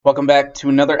Welcome back to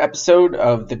another episode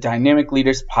of the Dynamic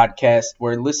Leaders Podcast,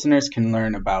 where listeners can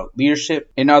learn about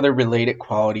leadership and other related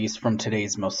qualities from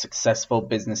today's most successful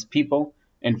business people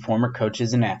and former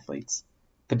coaches and athletes.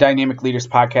 The Dynamic Leaders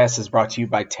Podcast is brought to you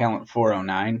by Talent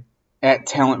 409. At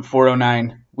Talent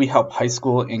 409, we help high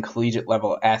school and collegiate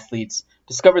level athletes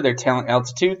discover their talent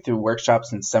altitude through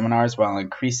workshops and seminars while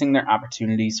increasing their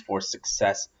opportunities for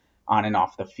success on and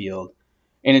off the field.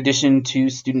 In addition to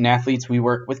student athletes, we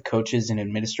work with coaches and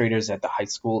administrators at the high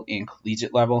school and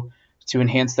collegiate level to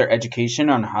enhance their education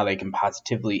on how they can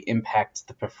positively impact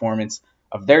the performance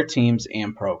of their teams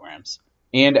and programs.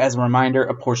 And as a reminder,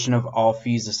 a portion of all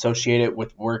fees associated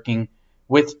with working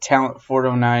with Talent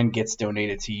 409 gets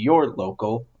donated to your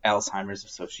local Alzheimer's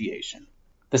Association.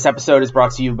 This episode is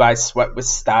brought to you by Sweat with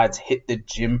Stods Hit the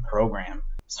Gym program.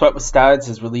 Sweat with Stods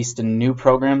has released a new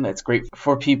program that's great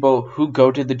for people who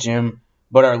go to the gym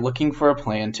but are looking for a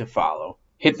plan to follow.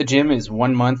 Hit the Gym is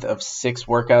 1 month of 6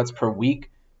 workouts per week,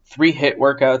 3 HIIT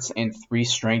workouts, and 3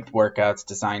 strength workouts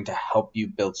designed to help you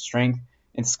build strength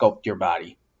and sculpt your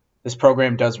body. This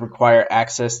program does require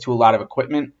access to a lot of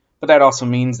equipment, but that also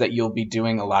means that you'll be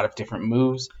doing a lot of different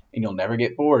moves and you'll never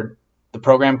get bored. The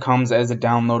program comes as a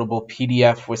downloadable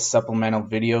PDF with supplemental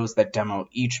videos that demo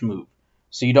each move,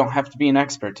 so you don't have to be an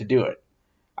expert to do it.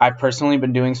 I've personally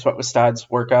been doing Sweat with Stods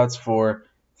workouts for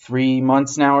 3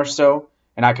 months now or so,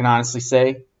 and I can honestly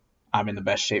say I'm in the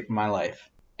best shape of my life.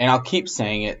 And I'll keep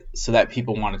saying it so that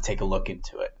people want to take a look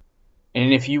into it.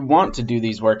 And if you want to do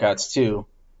these workouts too,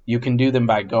 you can do them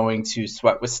by going to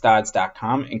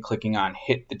sweatwithstods.com and clicking on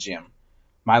Hit the Gym.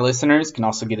 My listeners can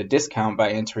also get a discount by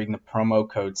entering the promo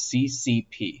code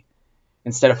CCP.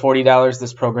 Instead of $40,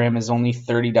 this program is only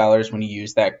 $30 when you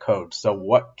use that code. So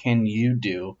what can you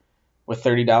do with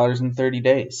 $30 in 30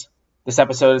 days? This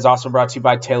episode is also brought to you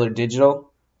by Taylor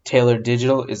Digital. Taylor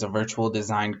Digital is a virtual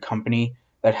design company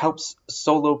that helps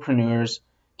solopreneurs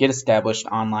get established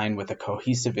online with a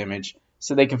cohesive image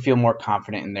so they can feel more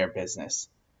confident in their business.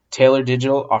 Taylor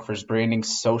Digital offers branding,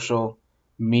 social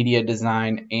media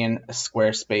design, and a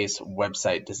Squarespace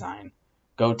website design.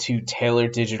 Go to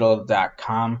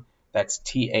taylordigital.com. That's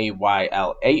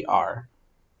TAYLAR.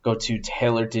 Go to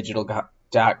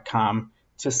taylordigital.com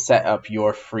to set up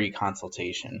your free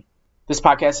consultation. This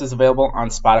podcast is available on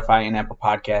Spotify and Apple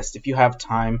Podcasts. If you have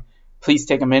time, please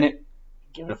take a minute,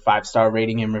 give it a 5-star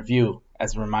rating and review.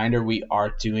 As a reminder, we are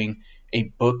doing a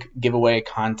book giveaway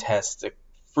contest, a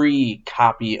free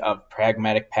copy of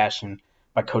Pragmatic Passion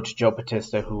by Coach Joe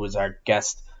Batista, who was our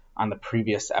guest on the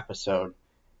previous episode.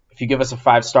 If you give us a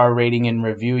 5-star rating and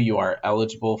review, you are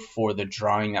eligible for the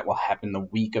drawing that will happen the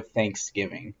week of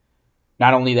Thanksgiving.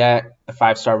 Not only that, the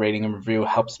 5-star rating and review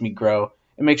helps me grow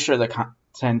and make sure the content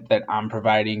that I'm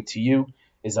providing to you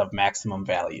is of maximum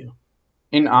value.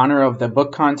 In honor of the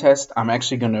book contest, I'm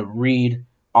actually going to read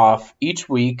off each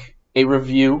week a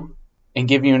review and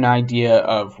give you an idea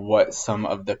of what some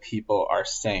of the people are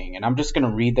saying. And I'm just going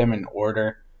to read them in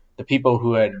order. The people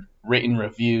who had written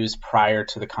reviews prior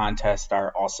to the contest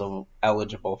are also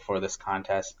eligible for this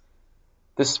contest.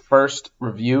 This first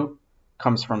review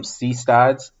comes from C.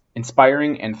 Stods.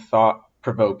 Inspiring and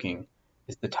thought-provoking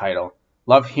is the title.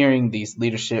 Love hearing these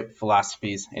leadership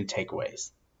philosophies and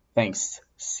takeaways. Thanks,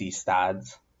 C.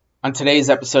 Stods. On today's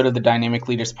episode of the Dynamic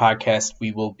Leaders Podcast,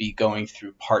 we will be going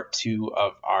through part 2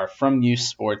 of our From Youth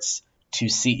Sports to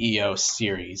CEO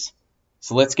series.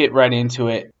 So let's get right into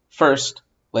it. First,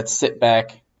 let's sit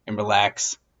back and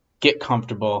relax, get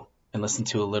comfortable, and listen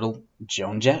to a little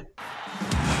Joan Jett.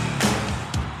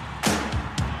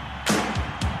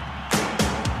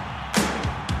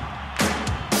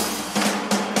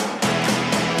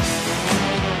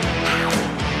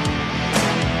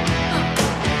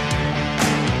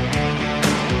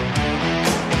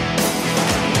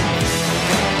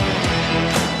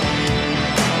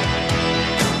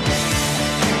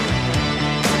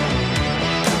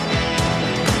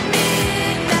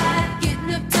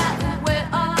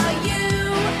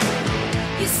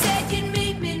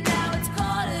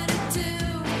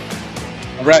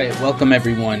 All right, welcome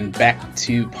everyone back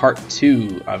to part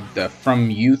 2 of the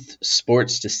From Youth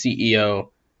Sports to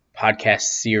CEO podcast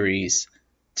series.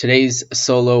 Today's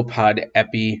solo pod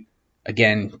epi,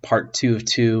 again, part 2 of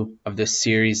 2 of this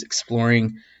series,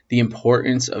 exploring the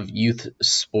importance of youth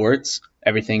sports,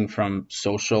 everything from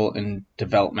social and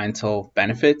developmental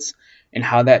benefits, and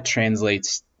how that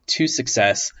translates to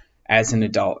success as an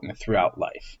adult and throughout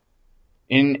life.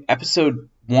 In episode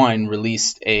 1,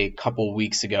 released a couple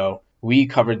weeks ago, we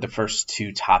covered the first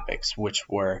 2 topics, which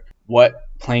were what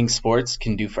playing sports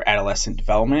can do for adolescent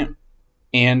development,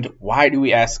 and why do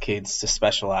we ask kids to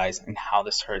specialize and how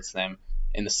this hurts them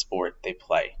in the sport they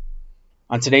play.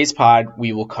 On today's pod,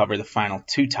 we will cover the final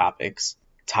two topics.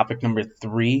 Topic number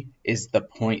 3 is the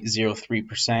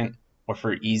 0.03%, or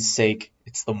for ease sake,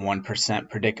 it's the 1%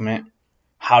 predicament.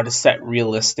 How to set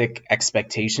realistic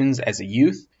expectations as a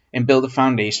youth and build a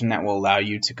foundation that will allow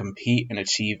you to compete and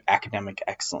achieve academic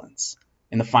excellence.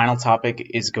 And the final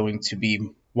topic is going to be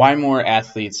why more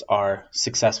athletes are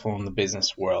successful in the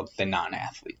business world than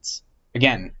non-athletes.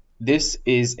 Again, this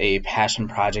is a passion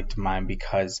project of mine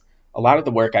because a lot of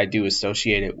the work I do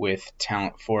associated with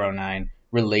Talent 409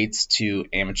 relates to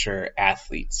amateur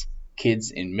athletes,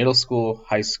 kids in middle school,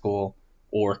 high school,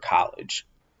 or college.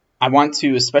 I want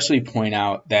to especially point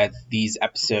out that these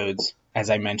episodes, as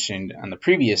I mentioned on the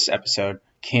previous episode,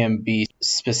 can be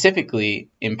specifically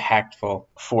impactful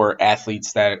for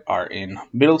athletes that are in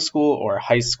middle school or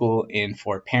high school and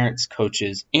for parents,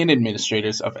 coaches, and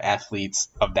administrators of athletes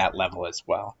of that level as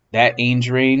well. That age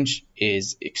range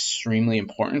is extremely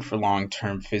important for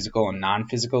long-term physical and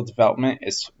non-physical development,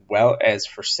 as well as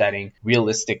for setting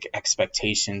realistic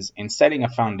expectations and setting a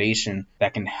foundation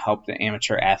that can help the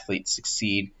amateur athlete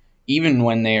succeed even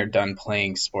when they are done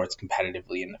playing sports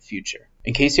competitively in the future.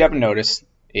 In case you haven't noticed,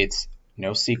 it's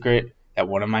no secret that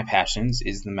one of my passions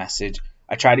is the message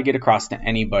I try to get across to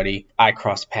anybody I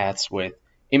cross paths with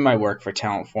in my work for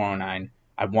Talent 409.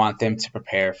 I want them to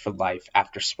prepare for life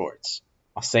after sports.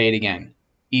 I'll say it again.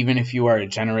 Even if you are a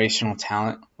generational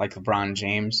talent like LeBron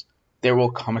James, there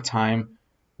will come a time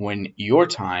when your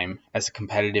time as a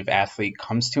competitive athlete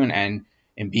comes to an end,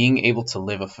 and being able to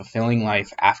live a fulfilling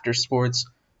life after sports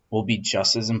will be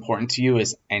just as important to you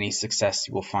as any success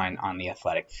you will find on the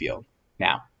athletic field.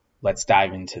 Now, let's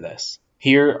dive into this.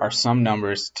 Here are some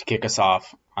numbers to kick us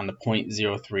off on the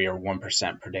 0.03 or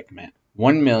 1% predicament.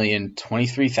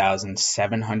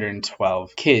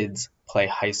 1,023,712 kids play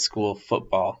high school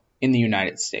football in the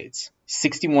United States.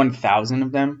 61,000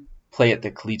 of them play at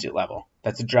the collegiate level.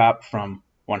 That's a drop from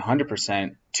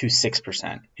 100% to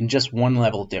 6% in just one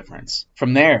level difference.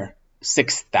 From there,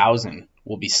 6,000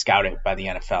 will be scouted by the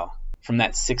NFL. From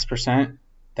that 6%,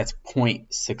 that's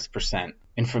 0.6%.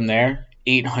 And from there,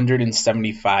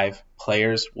 875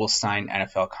 players will sign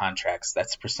NFL contracts.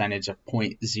 That's a percentage of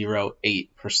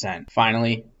 0.08%.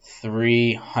 Finally,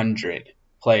 300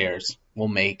 players will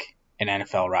make an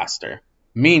NFL roster,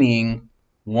 meaning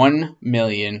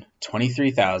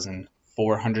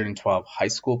 1,023,412 high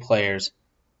school players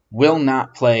will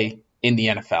not play in the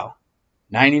NFL.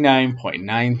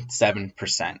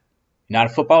 99.97%. Not a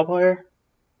football player?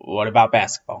 What about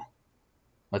basketball?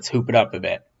 Let's hoop it up a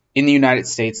bit. In the United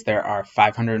States, there are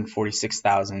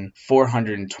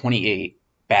 546,428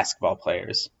 basketball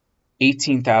players.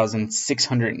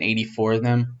 18,684 of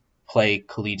them play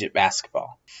collegiate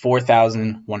basketball.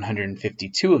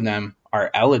 4,152 of them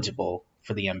are eligible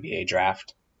for the NBA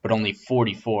draft, but only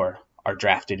 44 are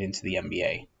drafted into the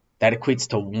NBA. That equates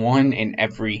to 1 in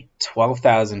every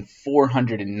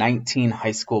 12,419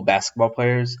 high school basketball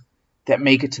players that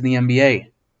make it to the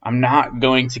NBA. I'm not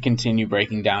going to continue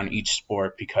breaking down each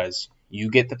sport because you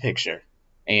get the picture.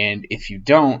 And if you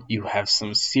don't, you have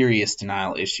some serious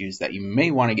denial issues that you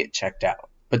may want to get checked out.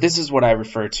 But this is what I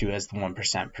refer to as the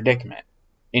 1% predicament.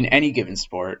 In any given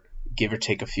sport, give or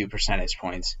take a few percentage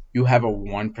points, you have a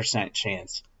 1%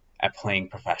 chance at playing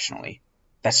professionally.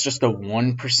 That's just a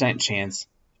 1% chance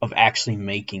of actually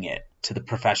making it to the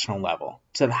professional level,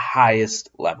 to the highest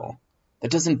level.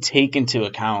 That doesn't take into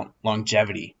account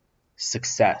longevity,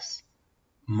 success,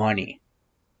 money.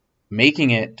 Making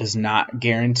it does not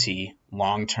guarantee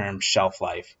long-term shelf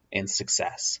life and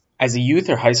success. As a youth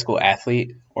or high school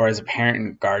athlete, or as a parent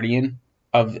and guardian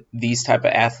of these type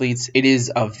of athletes, it is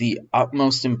of the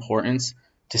utmost importance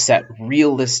to set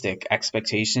realistic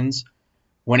expectations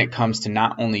when it comes to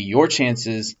not only your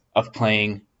chances of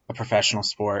playing a professional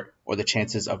sport or the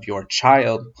chances of your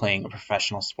child playing a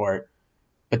professional sport,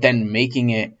 but then making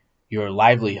it your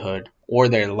livelihood or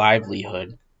their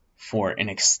livelihood for an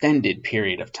extended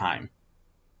period of time.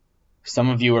 Some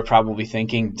of you are probably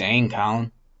thinking, dang,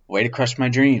 Colin, way to crush my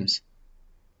dreams.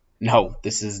 No,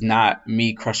 this is not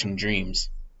me crushing dreams,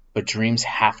 but dreams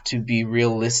have to be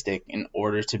realistic in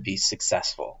order to be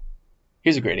successful.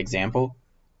 Here's a great example.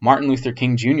 Martin Luther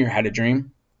King Jr. had a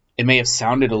dream. It may have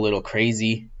sounded a little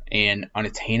crazy and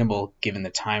unattainable given the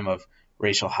time of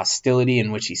racial hostility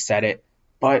in which he said it,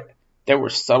 but there were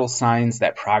subtle signs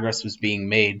that progress was being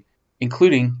made,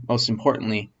 including, most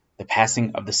importantly, the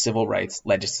passing of the civil rights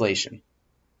legislation.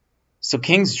 So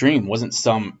King's dream wasn't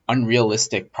some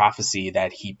unrealistic prophecy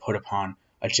that he put upon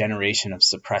a generation of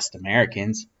suppressed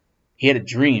Americans. He had a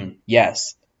dream,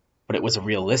 yes, but it was a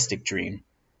realistic dream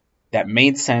that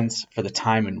made sense for the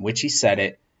time in which he said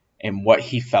it and what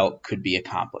he felt could be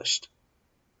accomplished.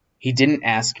 He didn't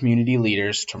ask community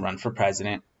leaders to run for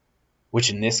president,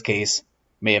 which in this case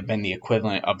may have been the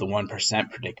equivalent of the 1%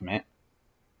 predicament.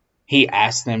 He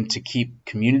asked them to keep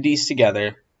communities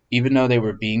together even though they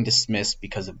were being dismissed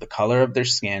because of the color of their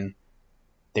skin.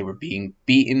 They were being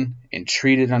beaten and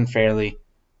treated unfairly,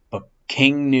 but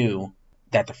King knew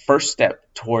that the first step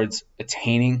towards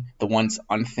attaining the once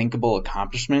unthinkable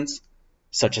accomplishments,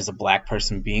 such as a black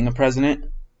person being a president,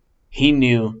 he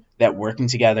knew that working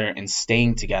together and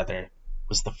staying together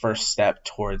was the first step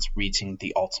towards reaching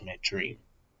the ultimate dream.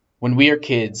 When we are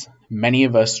kids, many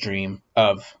of us dream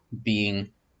of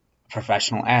being a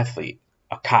professional athlete,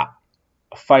 a cop,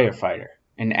 a firefighter,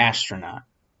 an astronaut,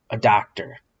 a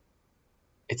doctor.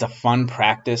 It's a fun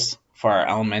practice for our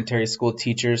elementary school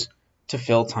teachers to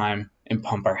fill time and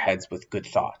pump our heads with good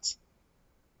thoughts.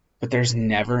 But there's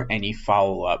never any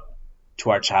follow-up to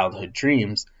our childhood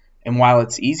dreams, and while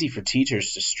it's easy for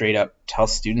teachers to straight up tell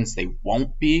students they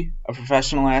won't be a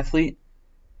professional athlete,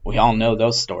 we all know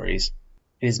those stories.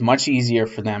 It is much easier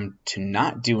for them to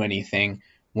not do anything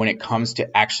when it comes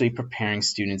to actually preparing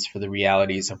students for the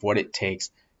realities of what it takes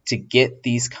to get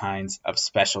these kinds of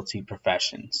specialty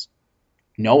professions.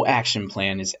 No action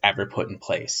plan is ever put in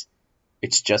place.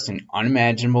 It's just an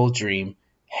unimaginable dream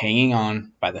hanging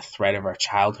on by the thread of our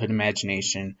childhood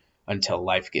imagination until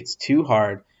life gets too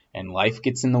hard and life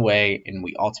gets in the way and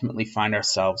we ultimately find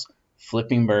ourselves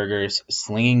flipping burgers,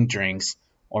 slinging drinks,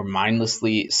 or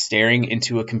mindlessly staring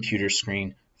into a computer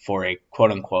screen for a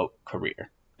quote-unquote career.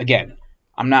 Again,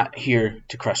 I'm not here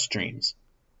to crush dreams.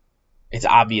 It's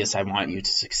obvious I want you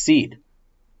to succeed.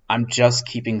 I'm just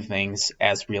keeping things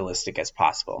as realistic as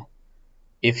possible.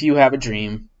 If you have a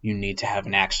dream, you need to have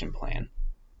an action plan.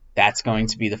 That's going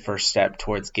to be the first step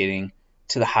towards getting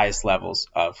to the highest levels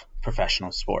of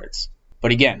professional sports.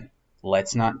 But again,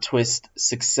 let's not twist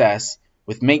success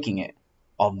with making it.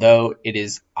 Although it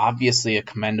is obviously a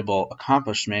commendable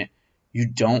accomplishment, you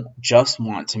don't just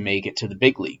want to make it to the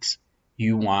big leagues.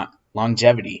 You want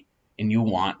longevity, and you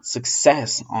want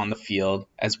success on the field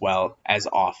as well as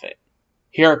off it.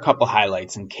 Here are a couple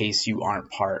highlights in case you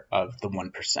aren't part of the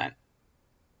 1%.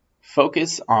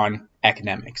 Focus on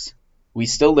academics. We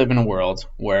still live in a world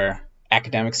where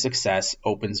academic success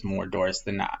opens more doors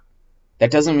than not.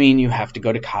 That doesn't mean you have to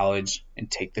go to college and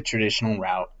take the traditional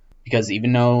route, because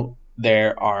even though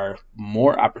there are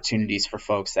more opportunities for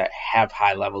folks that have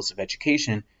high levels of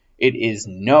education, it is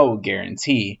no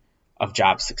guarantee of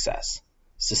job success,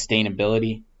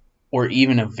 sustainability, or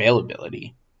even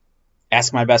availability.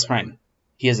 Ask my best friend.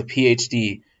 He has a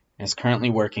PhD and is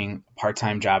currently working a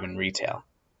part-time job in retail.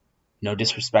 No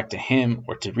disrespect to him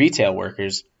or to retail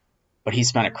workers, but he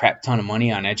spent a crap ton of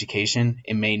money on education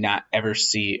and may not ever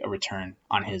see a return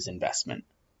on his investment.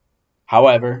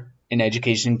 However, an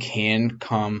education can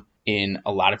come in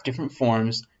a lot of different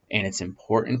forms, and it's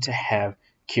important to have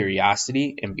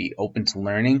curiosity and be open to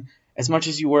learning as much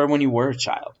as you were when you were a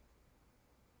child.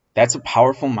 That's a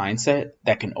powerful mindset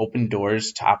that can open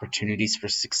doors to opportunities for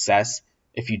success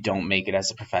if you don't make it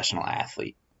as a professional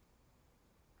athlete.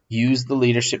 Use the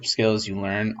leadership skills you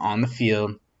learn on the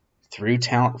field through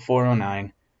Talent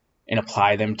 409 and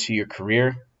apply them to your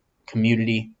career,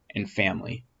 community, and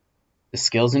family. The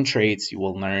skills and traits you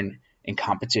will learn in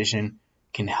competition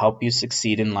can help you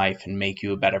succeed in life and make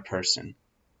you a better person.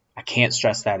 I can't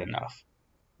stress that enough.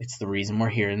 It's the reason we're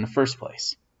here in the first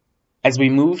place. As we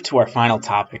move to our final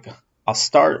topic, I'll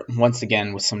start once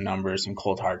again with some numbers and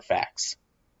cold hard facts.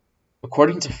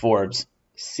 According to Forbes,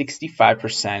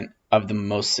 65% of the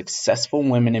most successful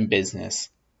women in business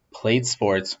played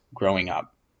sports growing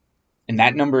up. And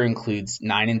that number includes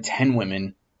 9 in 10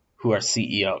 women who are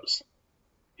CEOs.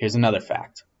 Here's another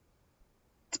fact.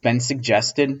 It's been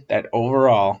suggested that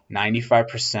overall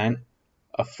 95%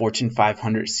 of Fortune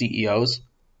 500 CEOs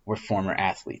were former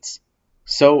athletes.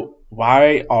 So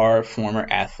why are former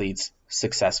athletes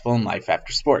successful in life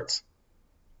after sports?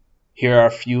 Here are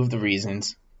a few of the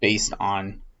reasons based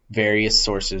on various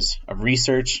sources of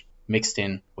research mixed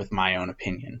in with my own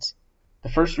opinions. The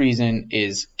first reason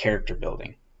is character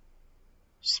building.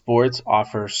 Sports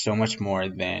offer so much more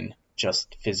than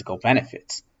just physical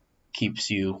benefits. Keeps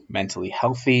you mentally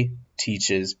healthy,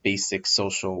 teaches basic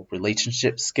social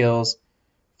relationship skills,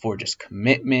 forges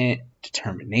commitment,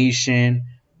 determination,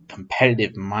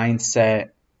 competitive mindset.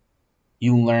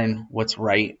 You learn what's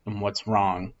right and what's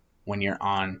wrong when you're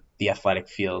on the athletic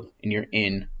field and you're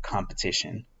in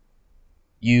competition.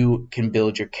 You can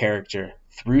build your character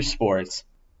through sports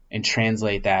and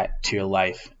translate that to your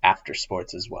life after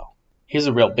sports as well. Here's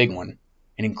a real big one,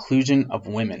 an inclusion of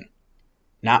women.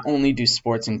 Not only do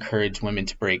sports encourage women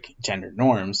to break gender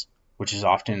norms, which is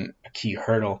often a key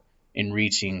hurdle in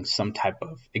reaching some type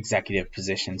of executive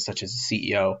position such as a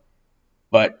CEO,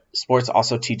 but sports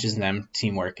also teaches them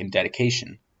teamwork and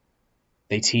dedication.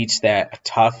 They teach that a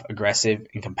tough, aggressive,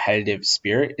 and competitive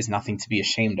spirit is nothing to be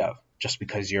ashamed of just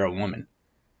because you're a woman.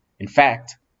 In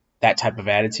fact, that type of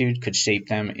attitude could shape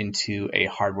them into a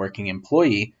hardworking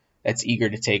employee that's eager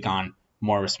to take on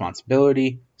more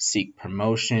responsibility, seek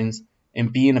promotions,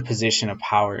 and be in a position of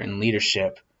power and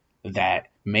leadership that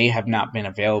may have not been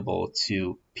available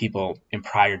to people in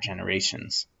prior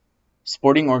generations.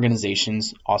 Sporting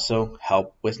organizations also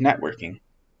help with networking.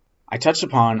 I touched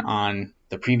upon on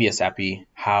the previous epi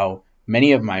how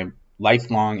many of my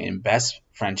lifelong and best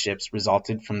friendships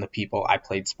resulted from the people I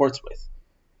played sports with.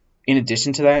 In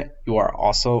addition to that, you are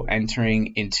also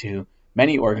entering into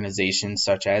many organizations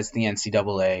such as the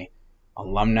NCAA,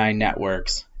 alumni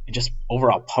networks, and just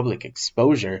overall public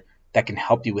exposure that can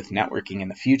help you with networking in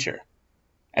the future.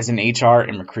 As an HR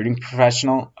and recruiting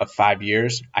professional of 5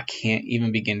 years, I can't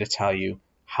even begin to tell you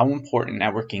how important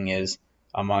networking is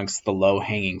amongst the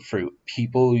low-hanging fruit,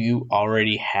 people you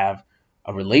already have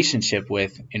a relationship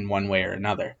with in one way or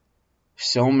another.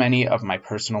 So many of my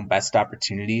personal best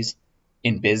opportunities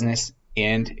in business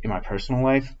and in my personal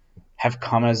life have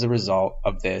come as a result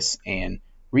of this, and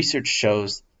research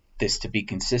shows this to be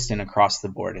consistent across the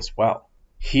board as well.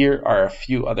 Here are a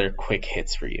few other quick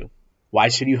hits for you. Why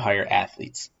should you hire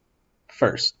athletes?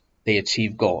 First, they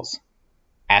achieve goals.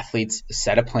 Athletes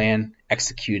set a plan,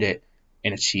 execute it,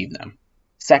 and achieve them.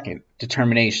 Second,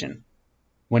 determination.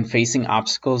 When facing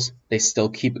obstacles, they still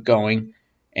keep it going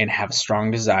and have a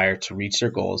strong desire to reach their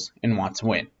goals and want to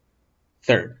win.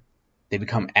 Third, they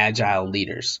become agile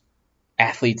leaders.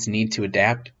 Athletes need to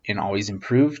adapt and always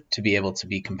improve to be able to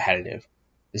be competitive.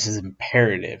 This is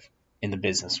imperative in the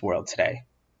business world today.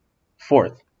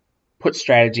 Fourth, put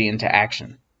strategy into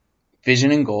action.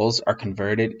 Vision and goals are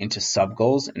converted into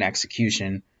sub-goals and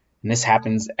execution, and this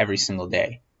happens every single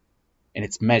day. And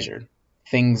it's measured.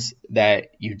 Things that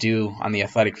you do on the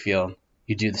athletic field,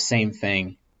 you do the same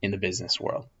thing in the business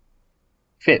world.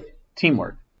 Fifth,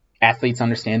 teamwork. Athletes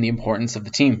understand the importance of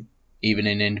the team, even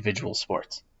in individual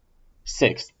sports.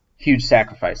 Sixth, huge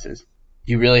sacrifices.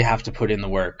 You really have to put in the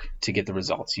work to get the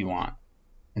results you want.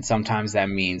 And sometimes that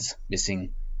means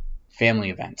missing family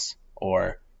events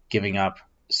or giving up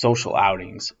social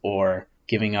outings or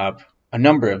giving up a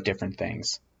number of different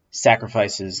things.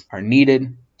 Sacrifices are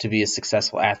needed to be a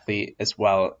successful athlete as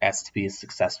well as to be a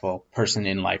successful person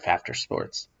in life after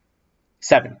sports.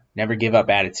 7, never give up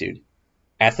attitude.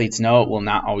 Athletes know it will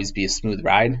not always be a smooth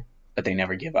ride, but they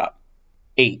never give up.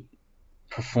 8,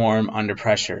 perform under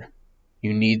pressure.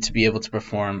 You need to be able to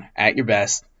perform at your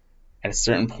best at a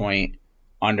certain point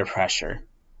under pressure.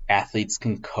 Athletes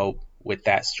can cope with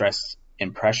that stress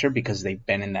and pressure because they've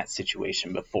been in that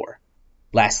situation before.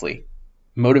 Lastly,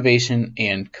 motivation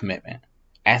and commitment.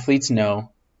 Athletes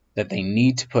know that they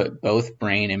need to put both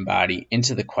brain and body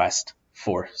into the quest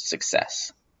for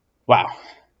success. Wow.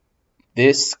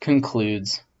 This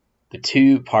concludes the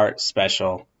 2-part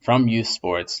special from youth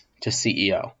sports to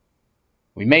CEO.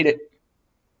 We made it.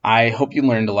 I hope you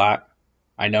learned a lot.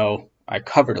 I know I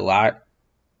covered a lot,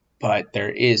 but there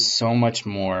is so much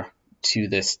more to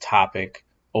this topic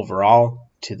overall,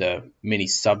 to the many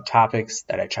subtopics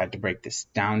that I tried to break this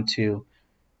down to.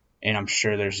 And I'm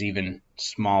sure there's even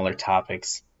smaller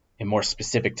topics and more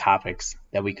specific topics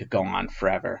that we could go on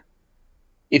forever.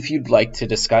 If you'd like to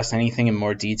discuss anything in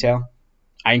more detail,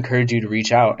 I encourage you to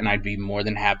reach out and I'd be more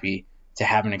than happy to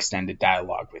have an extended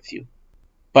dialogue with you.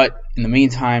 But in the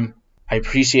meantime, I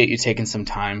appreciate you taking some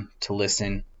time to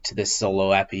listen to this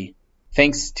solo epi.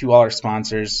 Thanks to all our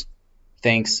sponsors.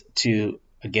 Thanks to,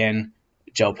 again,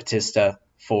 Joe Batista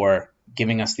for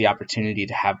giving us the opportunity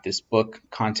to have this book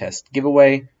contest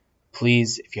giveaway.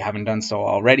 Please, if you haven't done so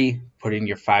already, put in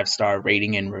your 5-star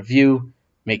rating and review.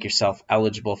 Make yourself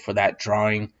eligible for that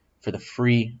drawing for the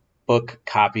free book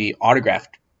copy,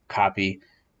 autographed copy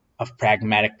of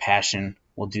Pragmatic Passion.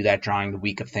 We'll do that drawing the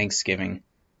week of Thanksgiving.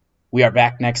 We are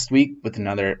back next week with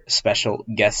another special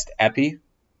guest epi.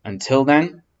 Until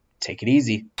then, take it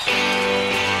easy.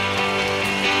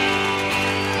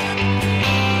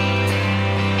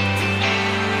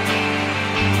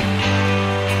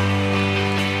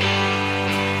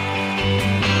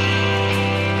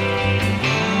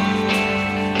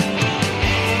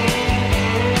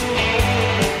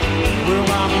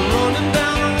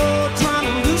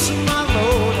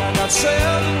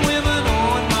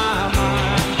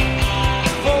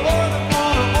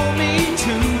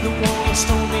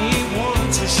 Stole me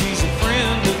once, and she's a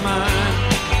friend of mine.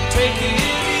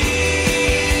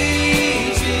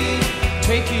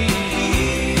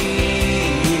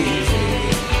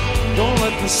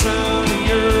 sound of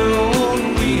your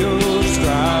own wheels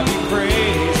drive you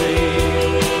crazy.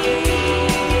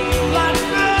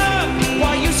 Lighten up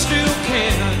while you still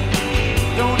can.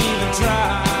 Don't even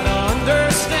try to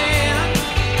understand.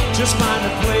 Just find